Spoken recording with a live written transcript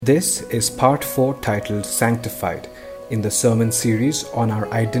This is part 4 titled Sanctified in the sermon series on our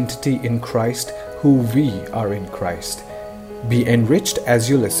identity in Christ, who we are in Christ. Be enriched as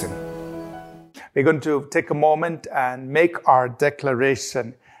you listen. We're going to take a moment and make our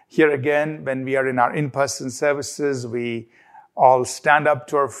declaration. Here again, when we are in our in-person services, we all stand up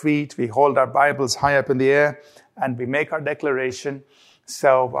to our feet, we hold our Bibles high up in the air, and we make our declaration.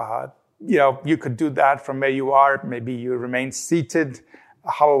 So, you could do that from where you are. Maybe you remain seated.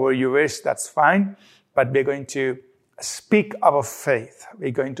 However you wish, that's fine. But we're going to speak our faith.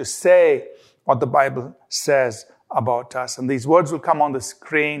 We're going to say what the Bible says about us. And these words will come on the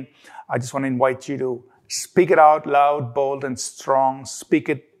screen. I just want to invite you to speak it out loud, bold, and strong. Speak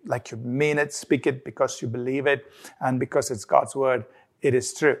it like you mean it. Speak it because you believe it. And because it's God's word, it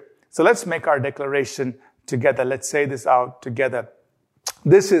is true. So let's make our declaration together. Let's say this out together.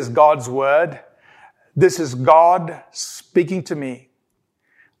 This is God's word. This is God speaking to me.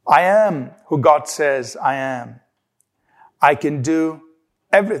 I am who God says I am. I can do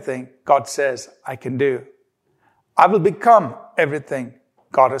everything God says I can do. I will become everything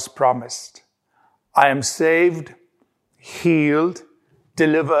God has promised. I am saved, healed,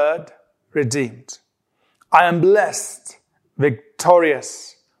 delivered, redeemed. I am blessed,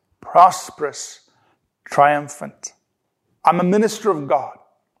 victorious, prosperous, triumphant. I'm a minister of God,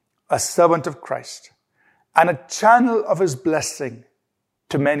 a servant of Christ, and a channel of His blessing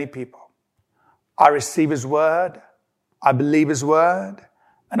to many people. I receive His word, I believe His word,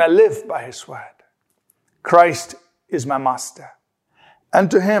 and I live by His word. Christ is my master,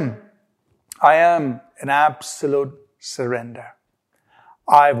 and to Him I am in absolute surrender.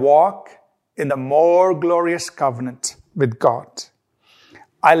 I walk in the more glorious covenant with God.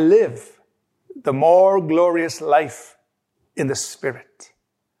 I live the more glorious life in the Spirit.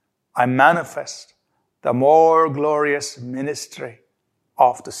 I manifest the more glorious ministry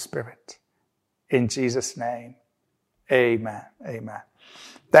of the Spirit. In Jesus' name, amen. Amen.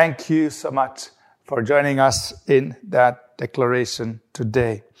 Thank you so much for joining us in that declaration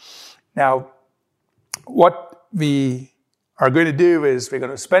today. Now, what we are going to do is we're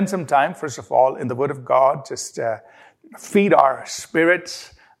going to spend some time, first of all, in the Word of God, just feed our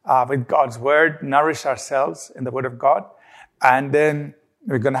spirits with God's Word, nourish ourselves in the Word of God, and then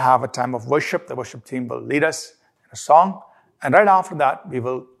we're going to have a time of worship. The worship team will lead us in a song. And right after that, we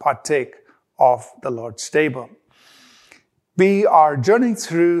will partake of the Lord's table. We are journeying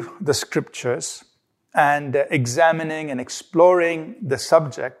through the scriptures and examining and exploring the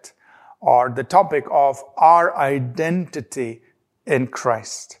subject or the topic of our identity in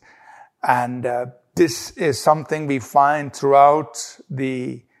Christ. And this is something we find throughout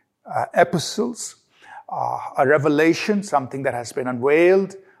the epistles, a revelation, something that has been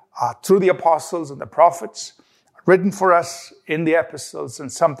unveiled through the apostles and the prophets, written for us in the epistles,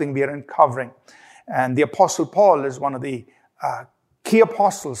 and something we are uncovering. And the Apostle Paul is one of the key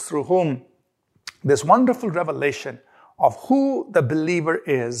apostles through whom this wonderful revelation of who the believer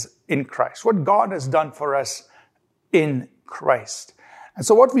is in Christ, what God has done for us in Christ. And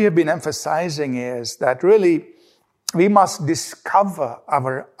so what we have been emphasizing is that really we must discover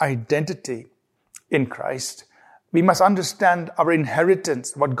our identity in Christ. We must understand our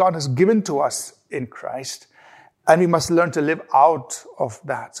inheritance, what God has given to us in Christ. And we must learn to live out of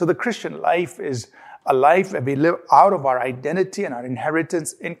that. So the Christian life is a life where we live out of our identity and our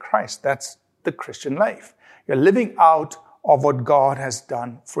inheritance in Christ. That's the Christian life. You're living out of what God has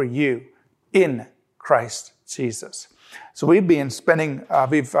done for you in Christ Jesus. So we've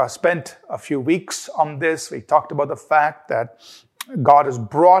spent a few weeks on this. We talked about the fact that God has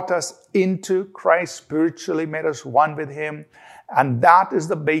brought us into Christ, spiritually made us one with Him. And that is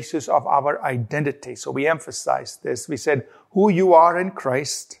the basis of our identity. So we emphasize this. We said, who you are in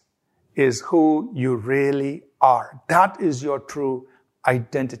Christ is who you really are. That is your true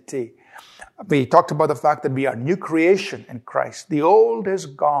identity. We talked about the fact that we are new creation in Christ. The old is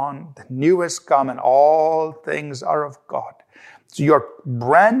gone, the new has come, and all things are of God. So you're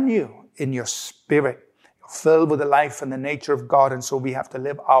brand new in your spirit. You're filled with the life and the nature of God. And so we have to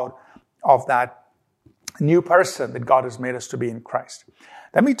live out of that new person that God has made us to be in Christ.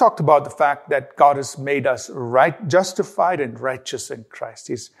 Then we talked about the fact that God has made us justified and righteous in Christ.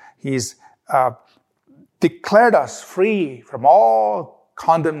 He's declared us free from all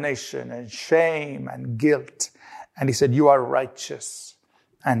condemnation and shame and guilt. And He said, you are righteous.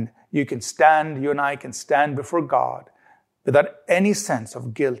 And you and I can stand before God without any sense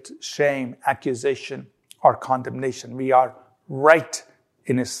of guilt, shame, accusation, or condemnation. We are right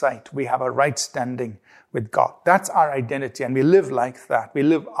in His sight. We have a right standing with God. That's our identity, and we live like that. We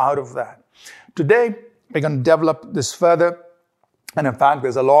live out of that. Today, we're going to develop this further And in fact,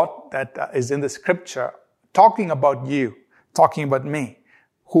 there's a lot that is in the scripture talking about you, talking about me,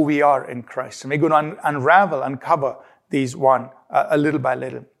 who we are in Christ. And we're going to uncover these one a little by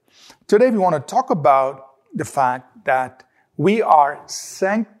little. Today we want to talk about the fact that we are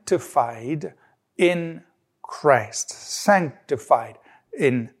sanctified in Christ. Sanctified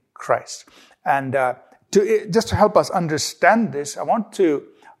in Christ. And just to help us understand this, I want to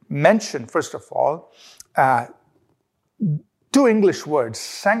mention, first of all, two English words: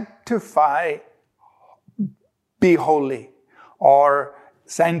 sanctify, be holy, or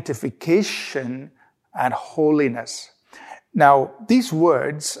sanctification and holiness. Now, these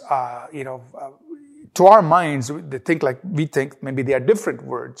words, to our minds, we think maybe they are different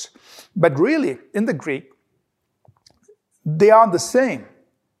words. But really, in the Greek, they are the same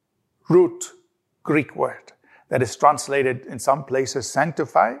root Greek word that is translated in some places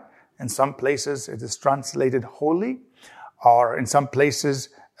sanctify, in some places it is translated holy, or in some places,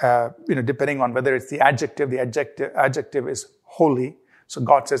 depending on whether it's the adjective is holy. So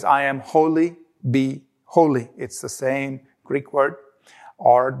God says, I am holy, be holy. It's the same Greek word.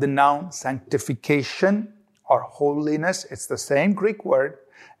 Or the noun sanctification or holiness, it's the same Greek word.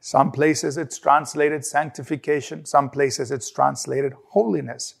 Some places it's translated sanctification, some places it's translated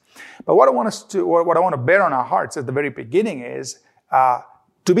holiness. But what I want to bear on our hearts at the very beginning is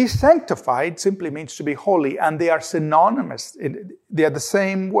to be sanctified simply means to be holy, and they are synonymous. They are the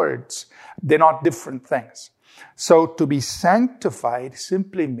same words. They're not different things. So to be sanctified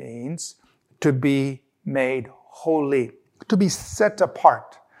simply means to be made holy, to be set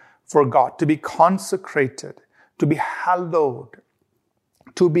apart for God, to be consecrated, to be hallowed,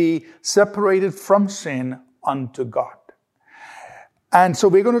 to be separated from sin unto God. And so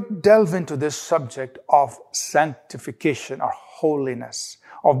we're going to delve into this subject of sanctification or holiness,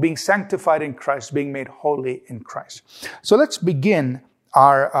 of being sanctified in Christ, being made holy in Christ. So let's begin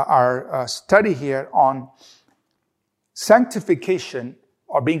our study here on sanctification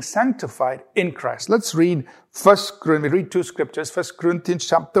or being sanctified in Christ. Let's read we read two scriptures. 1 Corinthians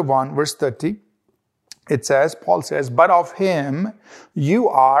chapter 1, verse 30. It says, Paul says, but of him you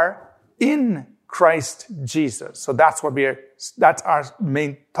are in Christ Jesus. So that's our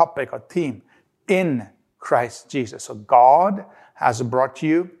main topic or theme, in Christ Jesus. So God has brought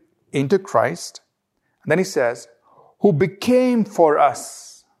you into Christ. And then he says, who became for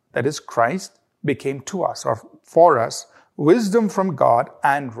us, that is Christ, became to us or for us, wisdom from God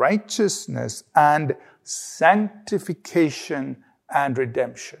and righteousness and sanctification and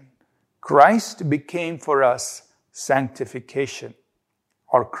redemption. Christ became for us sanctification,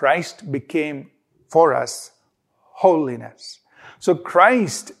 or Christ became for us holiness. So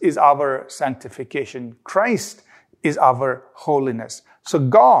Christ is our sanctification. Christ is our holiness. So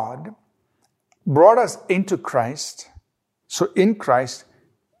God brought us into Christ. So in Christ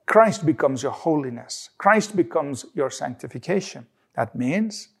becomes your holiness. Christ becomes your sanctification. That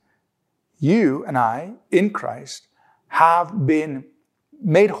means you and I, in Christ, have been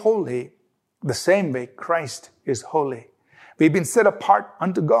made holy the same way Christ is holy. We've been set apart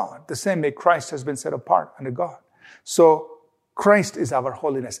unto God the same way Christ has been set apart unto God. So Christ is our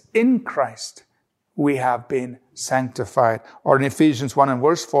holiness. In Christ, we have been sanctified. Or in Ephesians 1 and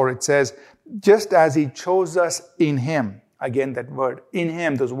verse 4, it says, just as he chose us in him. Again, that word, in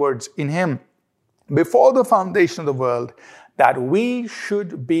him, those words, in him, before the foundation of the world, that we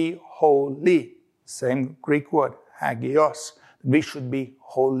should be holy. Same Greek word, hagios. We should be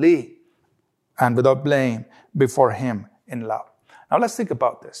holy and without blame before him in love. Now let's think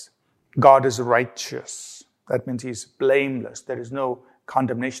about this. God is righteous. That means he's blameless. There is no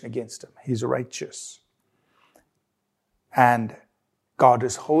condemnation against him. He's righteous. And God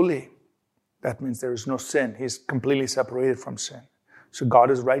is holy. That means there is no sin. He's completely separated from sin. So God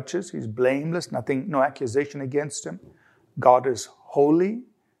is righteous. He's blameless. No accusation against him. God is holy.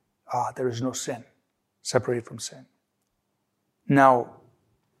 There is no sin. Separated from sin. Now,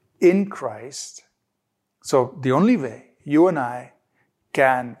 in Christ, so the only way you and I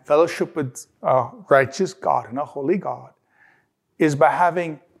can fellowship with a righteous God and a holy God is by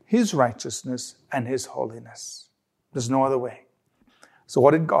having his righteousness and his holiness. There's no other way. So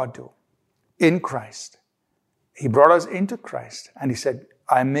what did God do? In Christ, he brought us into Christ and he said,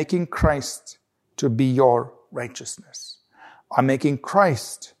 I'm making Christ to be your righteousness. I'm making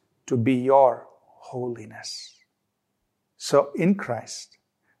Christ to be your holiness. So in Christ,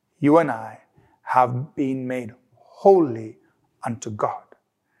 you and I have been made holy unto God.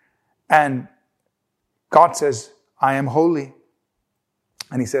 And God says, I am holy.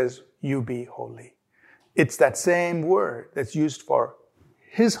 And he says, you be holy. It's that same word that's used for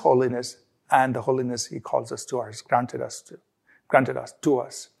his holiness and the holiness he calls us to or has granted us to. granted us to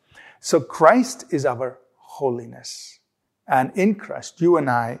us. So Christ is our holiness. And in Christ, you and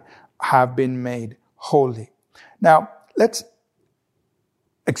I have been made holy. Now, let's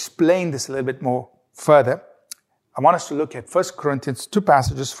explain this a little bit more further. I want us to look at 1 Corinthians, 2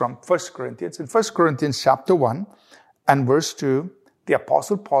 passages from 1 Corinthians. In 1 Corinthians chapter 1 and verse 2, the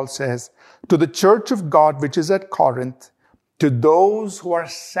Apostle Paul says, "To the church of God which is at Corinth, to those who are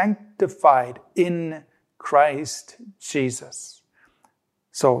sanctified in Christ Jesus."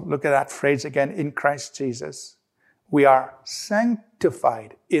 So look at that phrase again, in Christ Jesus. We are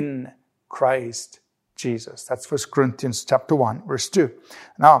sanctified in Christ Jesus. That's 1 Corinthians chapter 1, verse 2.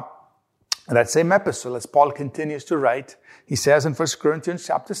 Now, that same epistle, as Paul continues to write, he says in 1 Corinthians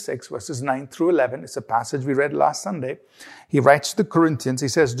chapter 6, verses 9 through 11, it's a passage we read last Sunday. He writes to the Corinthians, he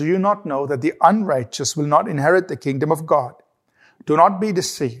says, "Do you not know that the unrighteous will not inherit the kingdom of God? Do not be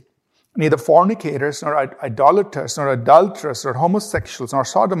deceived. Neither fornicators, nor idolaters, nor adulterers, nor homosexuals, nor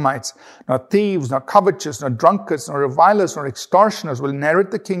sodomites, nor thieves, nor covetous, nor drunkards, nor revilers, nor extortioners will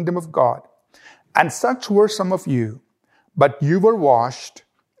inherit the kingdom of God. And such were some of you, but you were washed,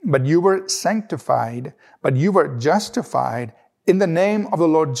 but you were sanctified, but you were justified in the name of the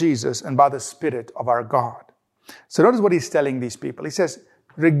Lord Jesus and by the Spirit of our God." So notice what he's telling these people. He says,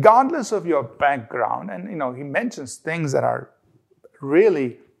 regardless of your background, and he mentions things that are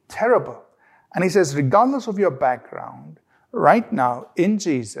really terrible. And he says, regardless of your background, right now in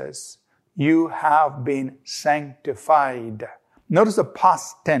Jesus, you have been sanctified. Notice the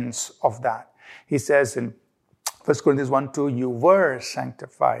past tense of that. He says in 1 Corinthians 1:2, you were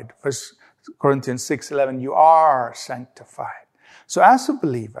sanctified. 1 Corinthians 6:11, you are sanctified. So as a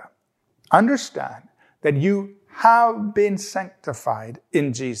believer, understand that you have been sanctified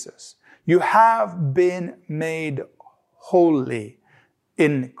in Jesus. You have been made holy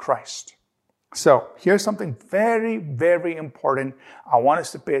in Christ. So here's something very, very important I want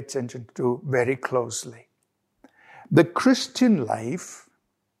us to pay attention to very closely. The Christian life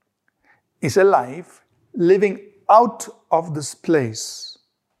is a life living out of this place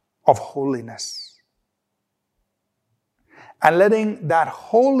of holiness and letting that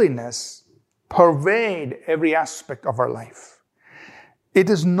holiness pervade every aspect of our life. It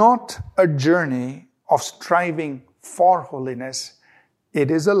is not a journey of striving for holiness. It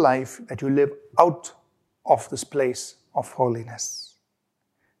is a life that you live out of this place of holiness.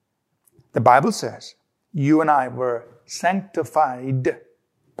 The Bible says, you and I were sanctified,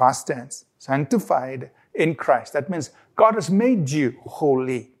 past tense, sanctified in Christ. That means God has made you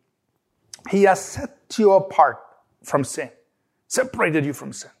holy. He has set you apart from sin, separated you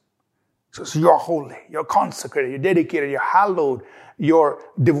from sin. So you're holy, you're consecrated, you're dedicated, you're hallowed, you're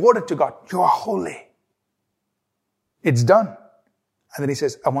devoted to God. You are holy. It's done. And then he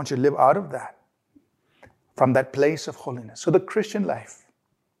says, I want you to live out of that, from that place of holiness. So the Christian life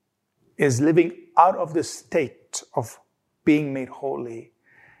is living out of the state of being made holy,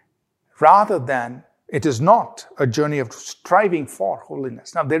 rather than it is not a journey of striving for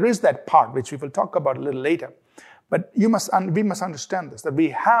holiness. Now, there is that part, which we will talk about a little later. But we must understand this, that we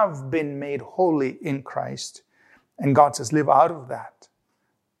have been made holy in Christ. And God says, live out of that,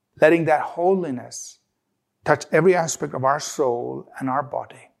 letting that holiness touch every aspect of our soul and our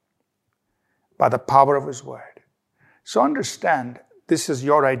body by the power of His Word. So understand, this is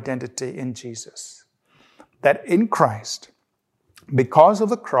your identity in Jesus. That in Christ, because of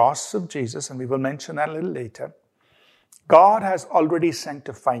the cross of Jesus, and we will mention that a little later, God has already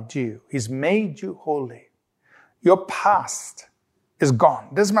sanctified you. He's made you holy. Your past is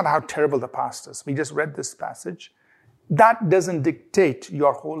gone. Doesn't matter how terrible the past is. We just read this passage. That doesn't dictate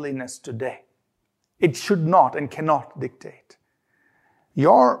your holiness today. It should not and cannot dictate.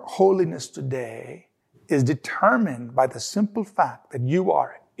 Your holiness today is determined by the simple fact that you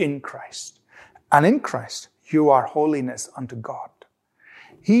are in Christ. And in Christ, you are holiness unto God.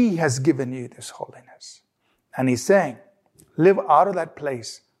 He has given you this holiness. And He's saying, live out of that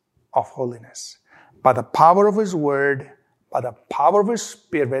place of holiness. By the power of His Word, by the power of His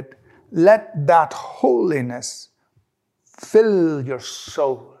Spirit, let that holiness fill your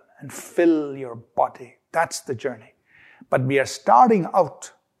soul and fill your body. That's the journey. But we are starting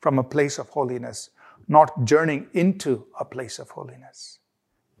out from a place of holiness, not journeying into a place of holiness.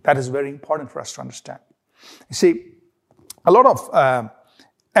 That is very important for us to understand. You see, a lot of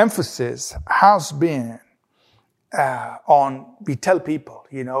emphasis has been on, we tell people,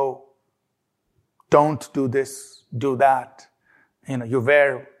 don't do this, do that. You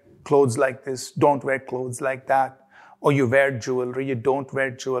wear clothes like this, don't wear clothes like that. Or you wear jewelry, you don't wear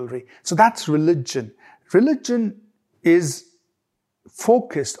jewelry. So that's religion. Religion is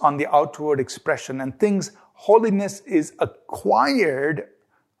focused on the outward expression and things Holiness is acquired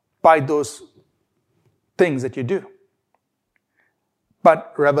by those things that you do.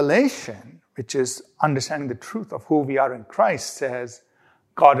 But revelation, which is understanding the truth of who we are in Christ, says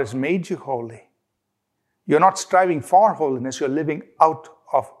God has made you holy. You're not striving for holiness, you're living out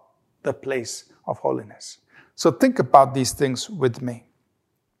of the place of holiness. So think about these things with me.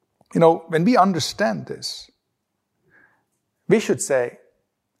 When we understand this, we should say,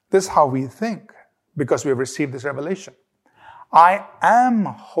 this is how we think, because we have received this revelation. I am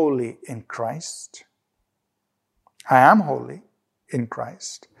holy in Christ. I am holy in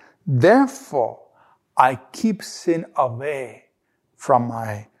Christ. Therefore, I keep sin away from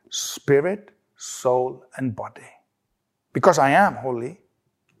my spirit, soul, and body. Because I am holy,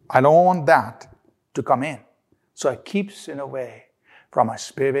 I don't want that to come in. So I keep sin away from my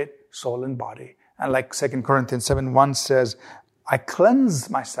spirit, soul, and body. And like 2 Corinthians 7:1 says, I cleanse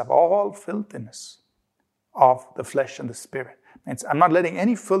myself of all filthiness of the flesh and the spirit. I'm not letting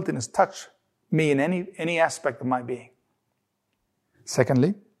any filthiness touch me in any aspect of my being.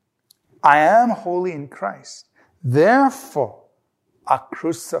 Secondly, I am holy in Christ. Therefore, I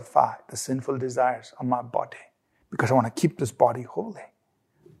crucify the sinful desires of my body because I want to keep this body holy.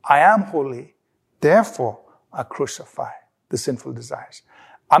 I am holy. Therefore, I crucify the sinful desires.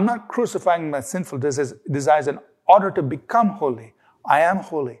 I'm not crucifying my sinful desires in order to become holy. I am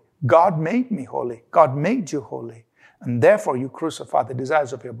holy. God made me holy. God made you holy. And therefore, you crucify the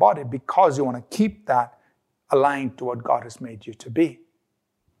desires of your body because you want to keep that aligned to what God has made you to be.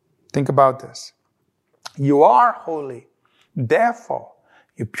 Think about this. You are holy. Therefore,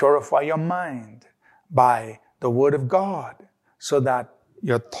 you purify your mind by the Word of God so that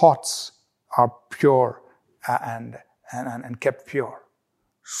your thoughts are pure and kept pure.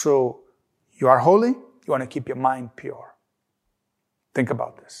 So you are holy. You want to keep your mind pure. Think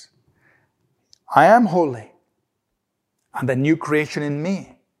about this. I am holy. And the new creation in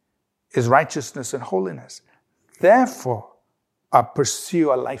me is righteousness and holiness. Therefore, I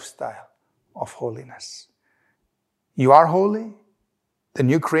pursue a lifestyle of holiness. You are holy. The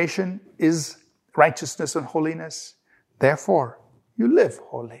new creation is righteousness and holiness. Therefore, you live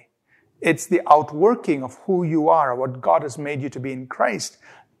holy. It's the outworking of who you are, what God has made you to be in Christ.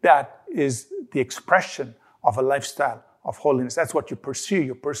 That is the expression of a lifestyle of holiness. That's what you pursue.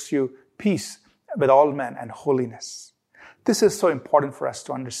 You pursue peace with all men and holiness. This is so important for us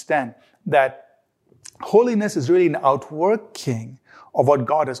to understand that holiness is really an outworking of what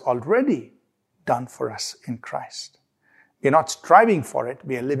God has already done for us in Christ. We are not striving for it.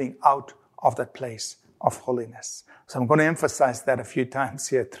 We are living out of that place of holiness. So I'm going to emphasize that a few times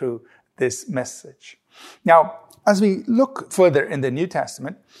here through this message. Now, as we look further in the New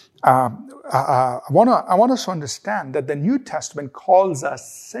Testament, I want us to understand that the New Testament calls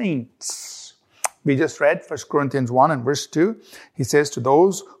us saints. We just read 1 Corinthians 1 and verse 2. He says, to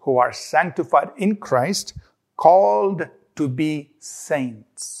those who are sanctified in Christ, called to be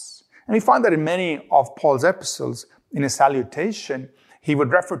saints. And we find that in many of Paul's epistles, in his salutation, he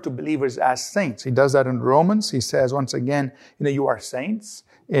would refer to believers as saints. He does that in Romans. He says, once again, you are saints.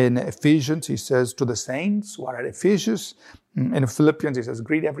 In Ephesians, he says, to the saints who are at Ephesus. In Philippians, he says,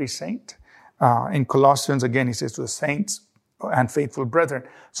 greet every saint. In Colossians, again, he says, to the saints and faithful brethren.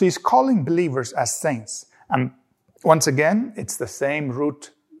 So he's calling believers as saints. And once again, it's the same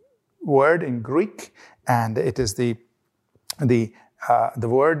root word in Greek, and it is the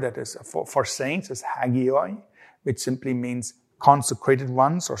word that is for saints is hagioi, which simply means consecrated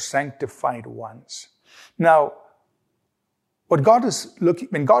ones or sanctified ones. Now, when God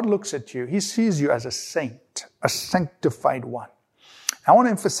looks at you, He sees you as a saint, a sanctified one. I want to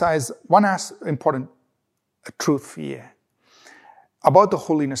emphasize one important truth here about the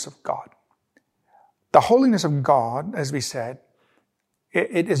holiness of God. The holiness of God, as we said,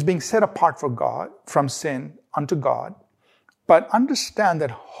 it is being set apart for God, from sin unto God. But understand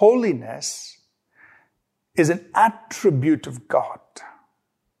that holiness is an attribute of God.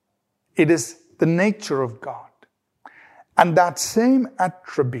 It is the nature of God. And that same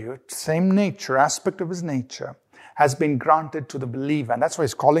attribute, same nature, aspect of His nature, has been granted to the believer. And that's why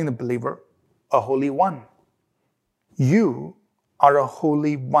He's calling the believer a holy one. You are a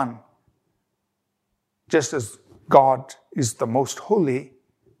holy one. Just as God is the most holy,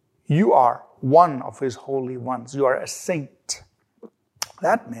 you are one of His holy ones. You are a saint.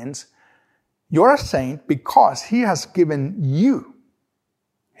 That means you're a saint because He has given you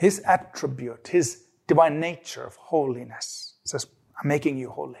His attribute, His divine nature of holiness. It says, I'm making you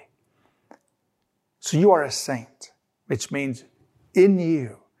holy. So you are a saint, which means in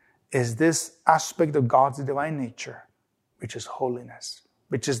you is this aspect of God's divine nature, which is holiness,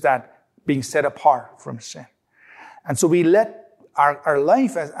 which is that being set apart from sin. And so we let our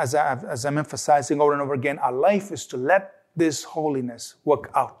life, as I'm emphasizing over and over again, our life is to let this holiness work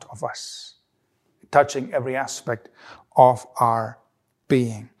out of us, touching every aspect of our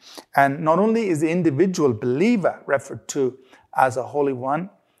being. And not only is the individual believer referred to as a holy one,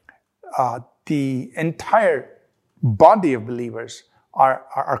 the entire body of believers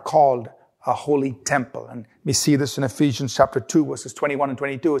are called a holy temple. And we see this in Ephesians chapter 2, verses 21 and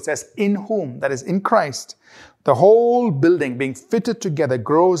 22. It says, in whom, that is in Christ, the whole building being fitted together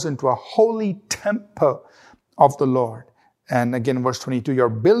grows into a holy temple of the Lord. And again, verse 22, you're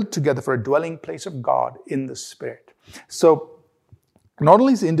built together for a dwelling place of God in the Spirit. So not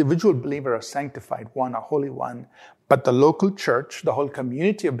only is the individual believer a sanctified one, a holy one, but the local church, the whole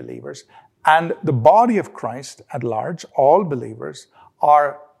community of believers, and the body of Christ at large, all believers,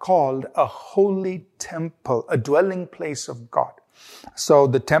 are called a holy temple, a dwelling place of God. So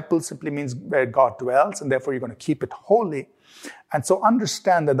the temple simply means where God dwells, and therefore you're going to keep it holy. And so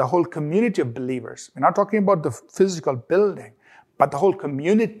understand that the whole community of believers, we're not talking about the physical building, but the whole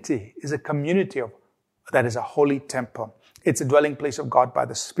community is a community that is a holy temple. It's a dwelling place of God by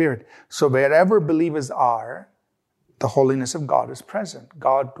the Spirit. So wherever believers are, the holiness of God is present.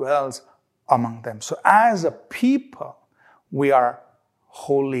 God dwells among them. So as a people, we are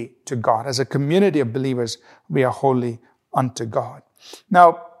holy to God. As a community of believers, we are holy unto God.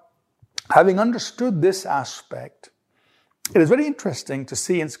 Now, having understood this aspect, it is very interesting to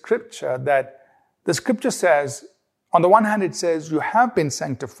see in Scripture that the Scripture says, on the one hand, it says, you have been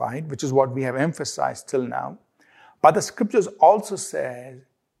sanctified, which is what we have emphasized till now. But the Scriptures also say,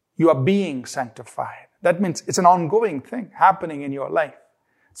 you are being sanctified. That means it's an ongoing thing happening in your life.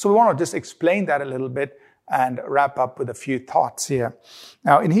 So we want to just explain that a little bit and wrap up with a few thoughts here.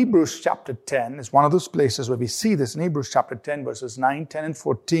 Now, in Hebrews chapter 10 is one of those places where we see this. In Hebrews chapter 10, verses 9, 10, and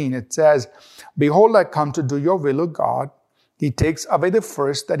 14, it says, behold, I come to do your will, O God. He takes away the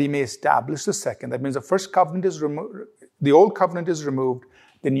first that he may establish the second. That means the first covenant is removed, the old covenant is removed,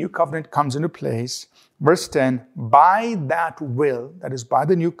 the new covenant comes into place. Verse 10, by that will, that is by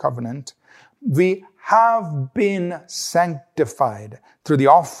the new covenant, we have been sanctified through the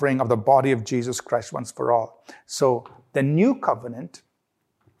offering of the body of Jesus Christ once for all. So the new covenant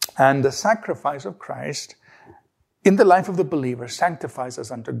and the sacrifice of Christ in the life of the believer sanctifies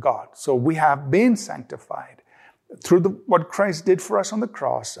us unto God. So we have been sanctified through what Christ did for us on the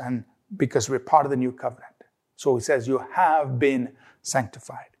cross, and because we're part of the new covenant. So he says, you have been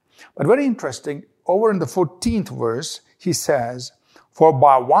sanctified. But very interesting, over in the 14th verse, he says, for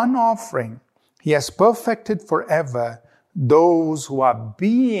by one offering, he has perfected forever those who are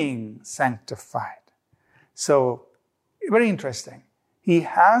being sanctified. So, very interesting. He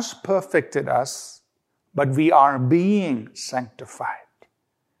has perfected us, but we are being sanctified.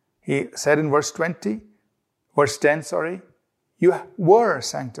 He said in verse 10, you were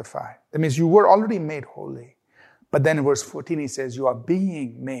sanctified. That means you were already made holy. But then in verse 14, he says, you are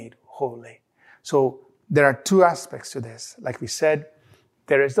being made holy. So, there are two aspects to this. Like we said,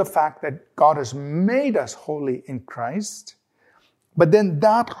 there is the fact that God has made us holy in Christ, but then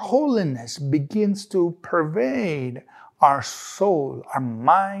that holiness begins to pervade our soul, our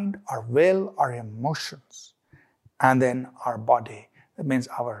mind, our will, our emotions, and then our body. That means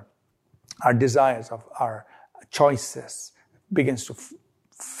our desires, of our choices begins to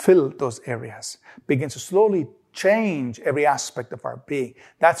fill those areas, begins to slowly change every aspect of our being.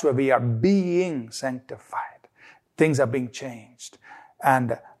 That's where we are being sanctified. Things are being changed.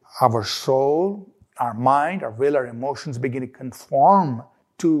 And our soul, our mind, our will, our emotions begin to conform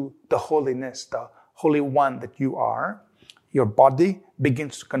to the holiness, the Holy One that you are. Your body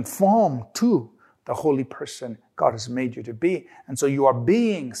begins to conform to the holy person God has made you to be. And so you are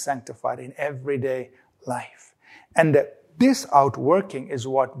being sanctified in everyday life. And this outworking is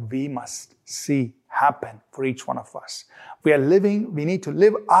what we must see happen for each one of us. We need to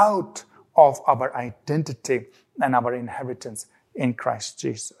live out of our identity and our inheritance in Christ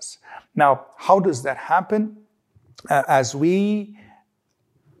Jesus. Now, how does that happen? As we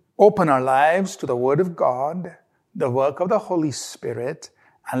open our lives to the Word of God, the work of the Holy Spirit,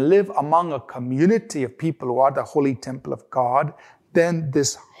 and live among a community of people who are the holy temple of God, then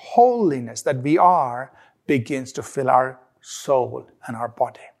this holiness that we are begins to fill our soul and our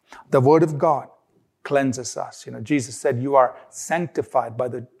body. The Word of God cleanses us. Jesus said, you are sanctified by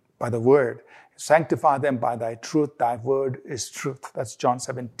the Word. Sanctify them by thy truth. Thy word is truth. That's John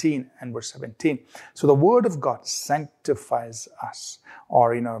 17 and verse 17. So the Word of God sanctifies us.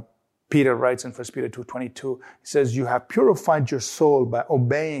 Or, Peter writes in 1 Peter 2:22, he says, you have purified your soul by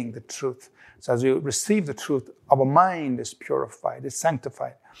obeying the truth. So as we receive the truth, our mind is purified, is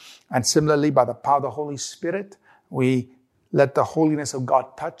sanctified. And similarly, by the power of the Holy Spirit, we let the holiness of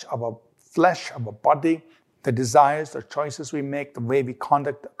God touch our flesh, our body, the desires, the choices we make, the way we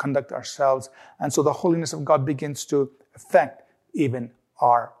conduct ourselves. And so the holiness of God begins to affect even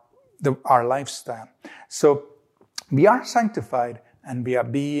our lifestyle. So we are sanctified and we are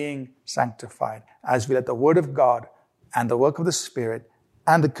being sanctified as we let the Word of God and the work of the Spirit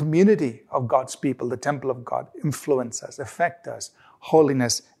and the community of God's people, the temple of God, influence us, affect us.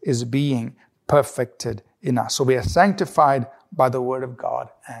 Holiness is being perfected in us. So we are sanctified by the Word of God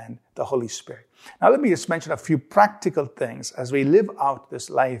and the Holy Spirit. Now let me just mention a few practical things as we live out this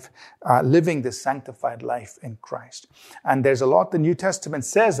life, living this sanctified life in Christ. And there's a lot the New Testament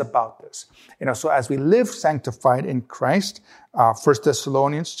says about this. So as we live sanctified in Christ, 1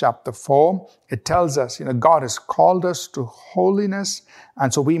 Thessalonians chapter 4, it tells us, God has called us to holiness,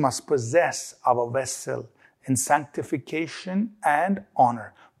 and so we must possess our vessel in sanctification and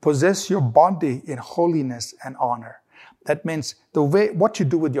honor. Possess your body in holiness and honor. That means what you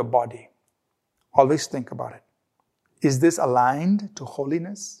do with your body. Always think about it. Is this aligned to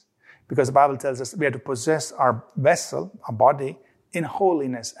holiness? Because the Bible tells us we have to possess our vessel, our body, in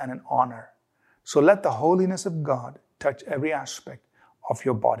holiness and in honor. So let the holiness of God touch every aspect of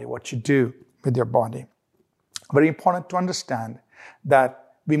your body, what you do with your body. Very important to understand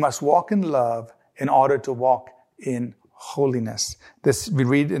that we must walk in love in order to walk in holiness. We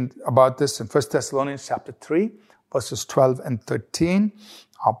read about this in 1 Thessalonians chapter 3, verses 12 and 13.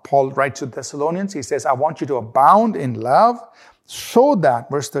 Paul writes to Thessalonians, he says, I want you to abound in love so that,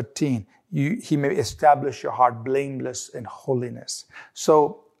 verse 13, he may establish your heart blameless in holiness.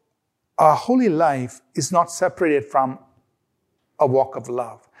 So a holy life is not separated from a walk of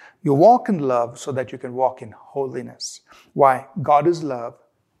love. You walk in love so that you can walk in holiness. Why? God is love.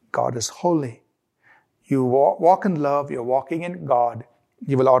 God is holy. You walk in love, you're walking in God,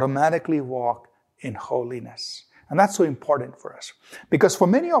 you will automatically walk in holiness. And that's so important for us. Because for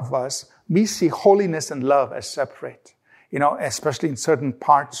many of us, we see holiness and love as separate. Especially in certain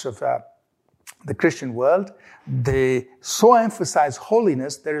parts of the Christian world, they so emphasize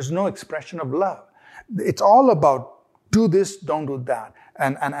holiness, there is no expression of love. It's all about do this, don't do that.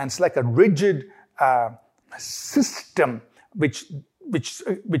 And it's like a rigid system which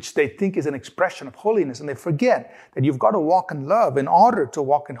they think is an expression of holiness. And they forget that you've got to walk in love in order to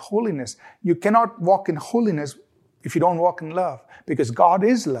walk in holiness. You cannot walk in holiness if you don't walk in love, because God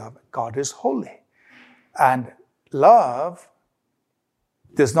is love, God is holy. And love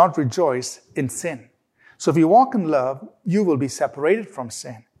does not rejoice in sin. So if you walk in love, you will be separated from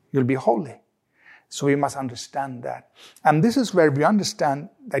sin. You'll be holy. So we must understand that. And this is where we understand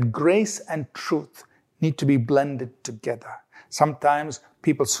that grace and truth need to be blended together. Sometimes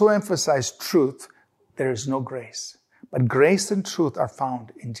people so emphasize truth, there is no grace. But grace and truth are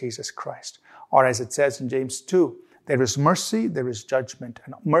found in Jesus Christ. Or as it says in James 2, there is mercy, there is judgment,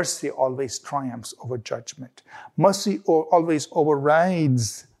 and mercy always triumphs over judgment. Mercy always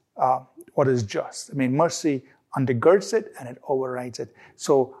overrides what is just. Mercy undergirds it and it overrides it.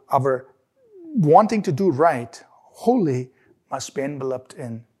 So our wanting to do right, holy, must be enveloped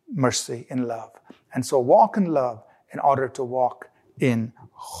in mercy, in love. And so walk in love in order to walk in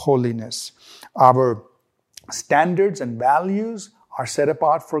holiness. Our standards and values are set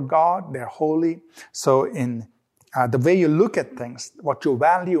apart for God. They're holy. So in the way you look at things, what you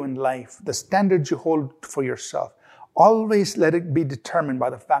value in life, the standards you hold for yourself, always let it be determined by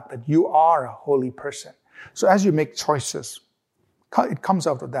the fact that you are a holy person. So as you make choices, it comes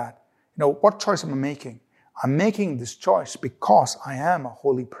out of that. What choice am I making? I'm making this choice because I am a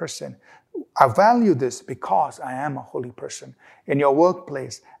holy person. I value this because I am a holy person. In your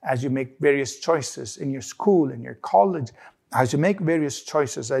workplace, as you make various choices, in your school, in your college, as you make various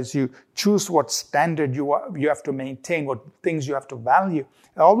choices, as you choose what standard you have to maintain, what things you have to value,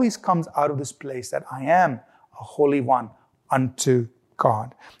 it always comes out of this place that I am a holy one unto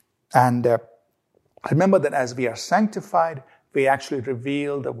God. And remember that as we are sanctified, we actually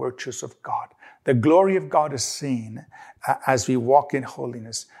reveal the virtues of God. The glory of God is seen as we walk in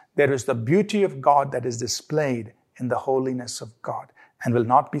holiness. There is the beauty of God that is displayed in the holiness of God and will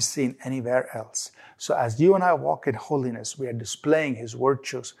not be seen anywhere else. So as you and I walk in holiness, we are displaying His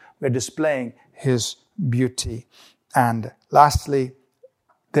virtues. We are displaying His beauty. And lastly,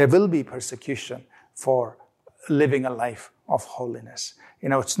 there will be persecution for living a life of holiness.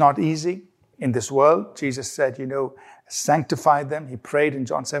 It's not easy in this world. Jesus said, sanctify them. He prayed in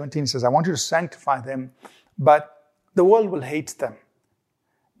John 17, he says, I want you to sanctify them, but the world will hate them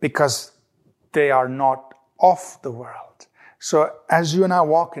because they are not of the world. So as you and I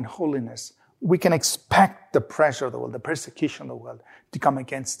walk in holiness, we can expect the pressure of the world, the persecution of the world to come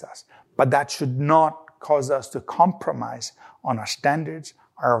against us. But that should not cause us to compromise on our standards,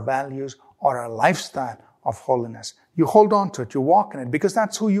 our values, or our lifestyle of holiness. You hold on to it, you walk in it, because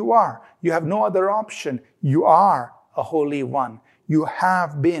that's who you are. You have no other option. You are a holy one. You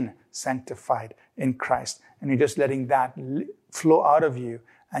have been sanctified in Christ, and you're just letting that flow out of you,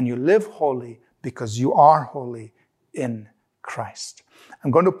 and you live holy because you are holy in Christ.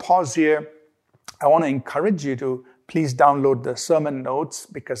 I'm going to pause here. I want to encourage you to please download the sermon notes,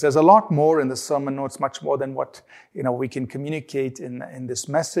 because there's a lot more in the sermon notes, much more than what we can communicate in this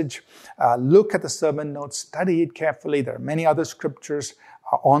message. Look at the sermon notes, study it carefully. There are many other scriptures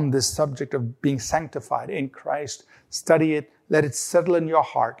on this subject of being sanctified in Christ. Study it, let it settle in your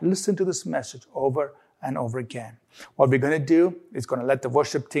heart. Listen to this message over and over again. What we're going to do is going to let the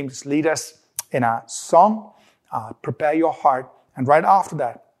worship team just lead us in a song. Prepare your heart, and right after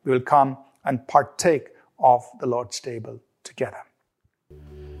that, we will come and partake of the Lord's table together.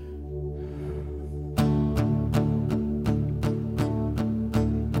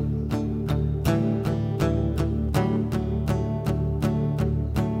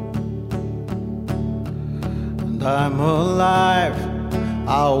 And I'm alive,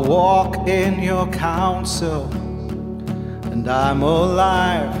 I'll walk in your counsel. And I'm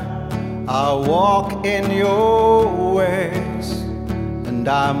alive, I'll walk in your ways. And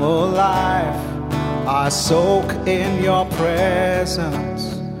I'm alive, I soak in your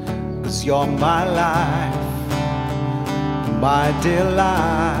presence, 'cause you're my life, my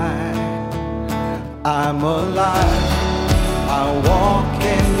delight. I'm alive, I walk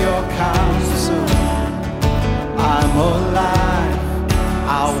in your counsel. I'm alive,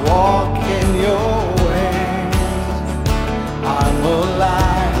 I walk in your ways. I'm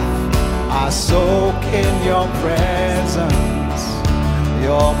alive, I soak in your presence.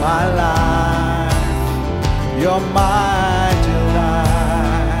 You're my life, you're my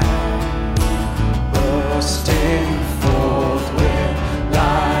delight. Bursting forth with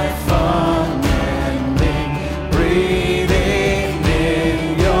life unending, breathing in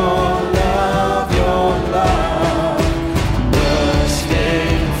your love, your love.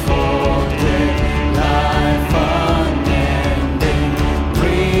 Bursting forth with life unending,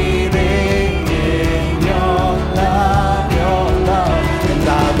 breathing in your love, your love. And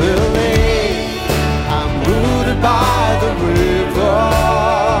I believe I'm rooted by the river,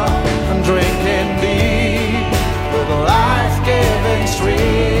 I'm drinking deep with life-giving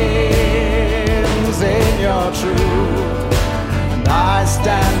streams in your truth. And I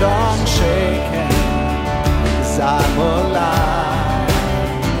stand unshaken, 'cause I'm alive,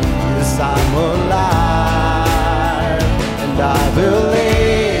 yes I'm alive. And I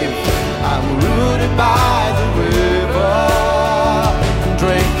believe I'm rooted by the river, I'm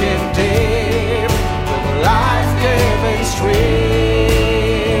drinking deep with life-giving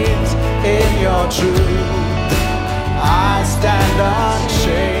streams in your truth. I stand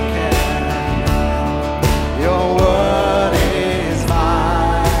unshaken, your word is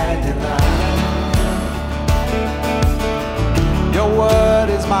my delight. Your word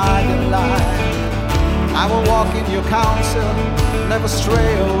is my delight. I will walk in your counsel, never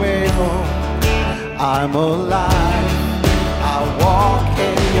stray away home. I'm alive, I walk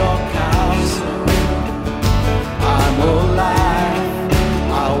in your counsel. I'm alive,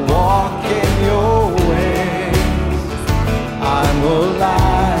 I walk in your ways. I'm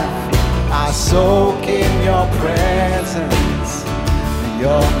alive, I soak in your presence.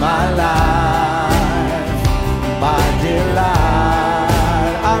 You're my life, my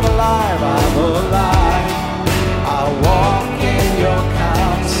delight. I'm alive, I'm alive, I walk in your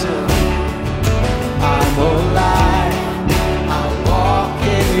counsel. I'm alive, I walk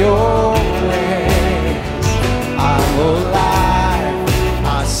in your ways. I'm alive,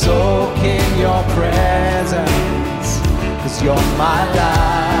 I soak in your presence, 'cause you're my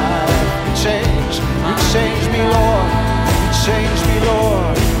life. You change me, Lord, you change me,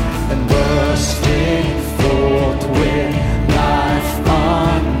 Lord. And bursting forth with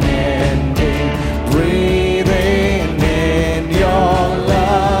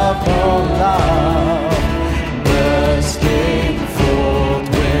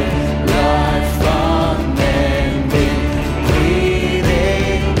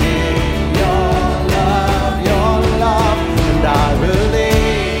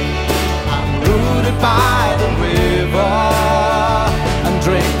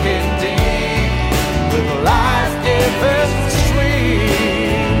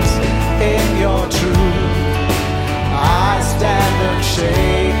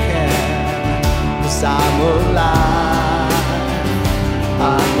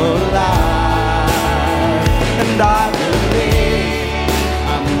alive. And I believe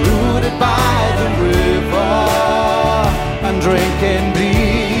I'm rooted by the river. I'm drinking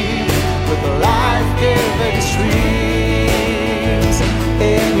deep with the life-giving streams.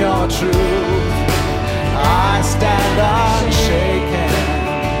 In your truth, I stand unshaken.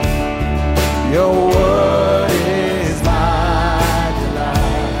 Your word is my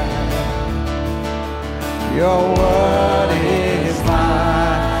delight. Your word is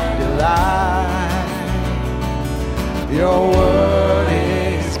my delight. Your word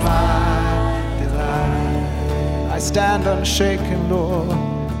is my delight. I stand unshaken, Lord,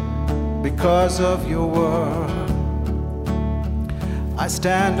 because of your word. I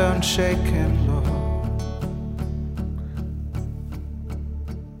stand unshaken, Lord.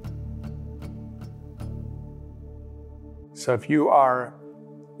 So if you are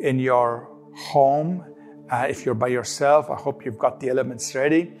in your home, if you're by yourself, I hope you've got the elements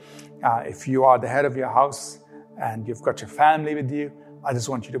ready. If you are the head of your house and you've got your family with you, I just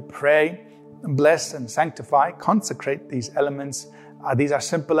want you to pray, bless and sanctify, consecrate these elements. These are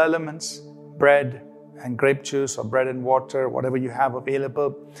simple elements, bread and grape juice or bread and water, whatever you have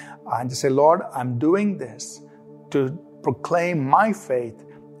available. And just say, Lord, I'm doing this to proclaim my faith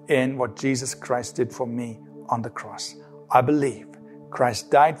in what Jesus Christ did for me on the cross. I believe Christ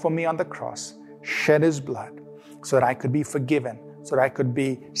died for me on the cross, shed his blood so that I could be forgiven, so that I could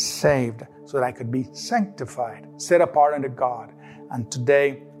be saved, so that I could be sanctified, set apart unto God. And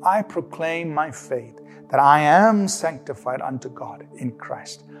today I proclaim my faith that I am sanctified unto God in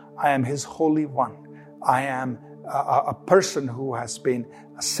Christ. I am his holy one. I am a person who has been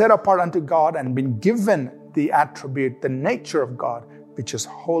set apart unto God and been given the attribute, the nature of God, which is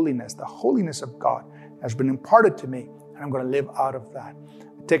holiness. The holiness of God has been imparted to me, and I'm going to live out of that.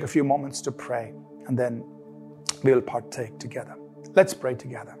 Take a few moments to pray, and then we will partake together. Let's pray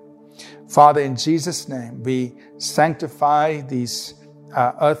together. Father, in Jesus' name, we sanctify these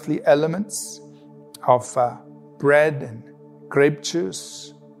earthly elements of bread and grape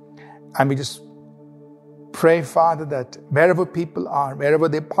juice, and we just pray, Father, that wherever people are, wherever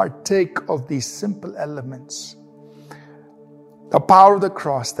they partake of these simple elements, the power of the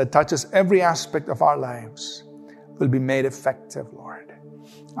cross that touches every aspect of our lives will be made effective, Lord.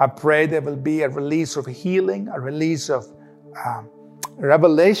 I pray there will be a release of healing, a release of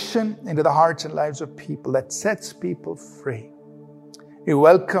revelation into the hearts and lives of people that sets people free. We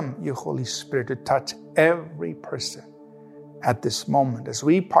welcome you, Holy Spirit, to touch every person at this moment as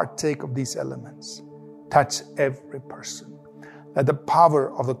we partake of these elements. Touch every person. Let the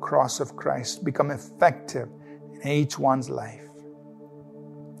power of the cross of Christ become effective in each one's life.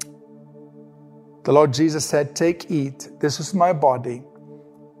 The Lord Jesus said, take, eat. This is my body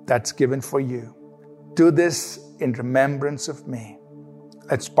that's given for you. Do this in remembrance of me.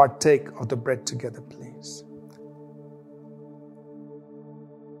 Let's partake of the bread together, please.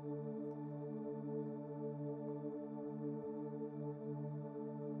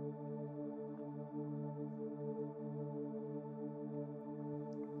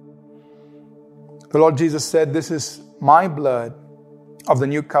 The Lord Jesus said, this is my blood of the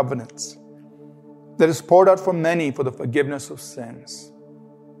new covenants that is poured out for many for the forgiveness of sins.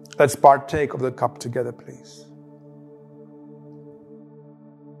 Let's partake of the cup together, please.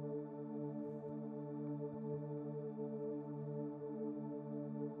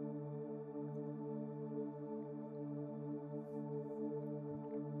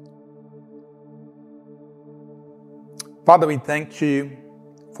 Father, we thank you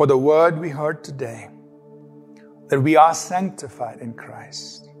for the word we heard today, that we are sanctified in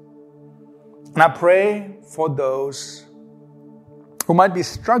Christ. And I pray for those who might be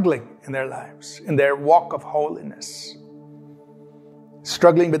struggling in their lives, in their walk of holiness,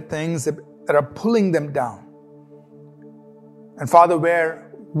 struggling with things that are pulling them down. And Father,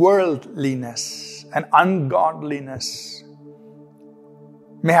 where worldliness and ungodliness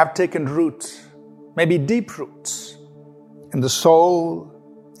may have taken root, maybe deep roots in the soul,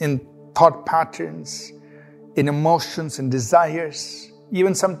 in thought patterns, in emotions and desires,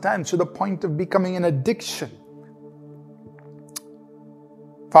 even sometimes to the point of becoming an addiction.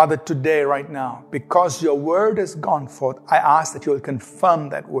 Father, today, right now, because your word has gone forth, I ask that you will confirm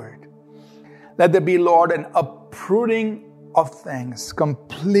that word. Let there be, Lord, an uprooting of things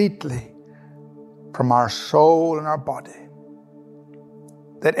completely from our soul and our body.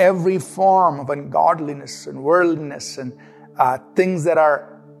 That every form of ungodliness and worldliness and things that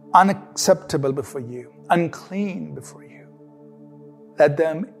are unacceptable before you, unclean before you, let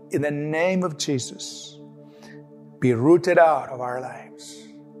them, in the name of Jesus, be rooted out of our lives.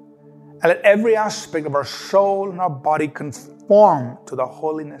 And let every aspect of our soul and our body conform to the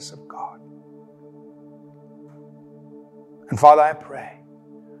holiness of God. And Father, I pray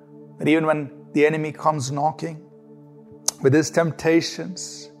that even when the enemy comes knocking with his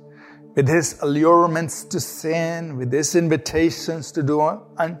temptations, with his allurements to sin, with his invitations to do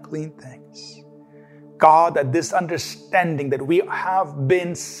unclean things, God, that this understanding that we have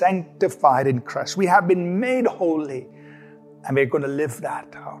been sanctified in Christ, we have been made holy, and we're going to live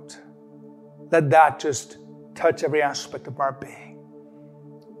that out. Let that just touch every aspect of our being.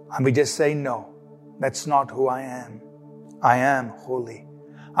 And we just say, no, that's not who I am. I am holy.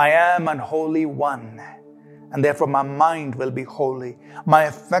 I am an holy one. And therefore my mind will be holy. My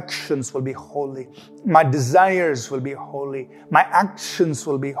affections will be holy. My desires will be holy. My actions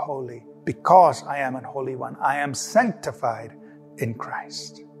will be holy. Because I am an holy one. I am sanctified in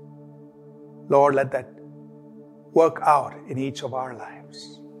Christ. Lord, let that work out in each of our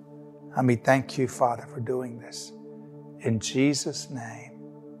lives. And we thank you, Father, for doing this. In Jesus' name,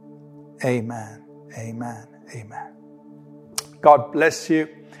 amen, amen, amen. God bless you.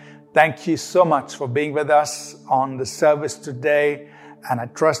 Thank you so much for being with us on the service today. And I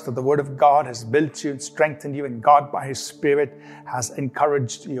trust that the Word of God has built you and strengthened you, and God by His Spirit has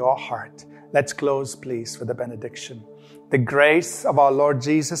encouraged your heart. Let's close, please, with the benediction. The grace of our Lord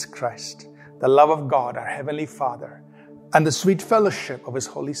Jesus Christ, the love of God, our Heavenly Father, and the sweet fellowship of His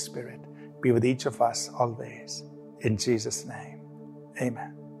Holy Spirit be with each of us always. In Jesus' name,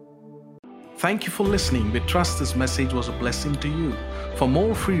 amen. Thank you for listening. We trust this message was a blessing to you. For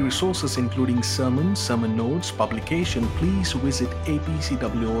more free resources including sermons, sermon notes, publication, please visit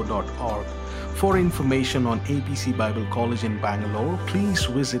apcwo.org. For information on APC Bible College in Bangalore, please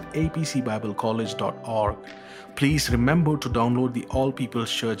visit apcbiblecollege.org. Please remember to download the All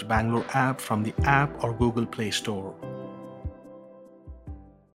People's Church Bangalore app from the App or Google Play Store.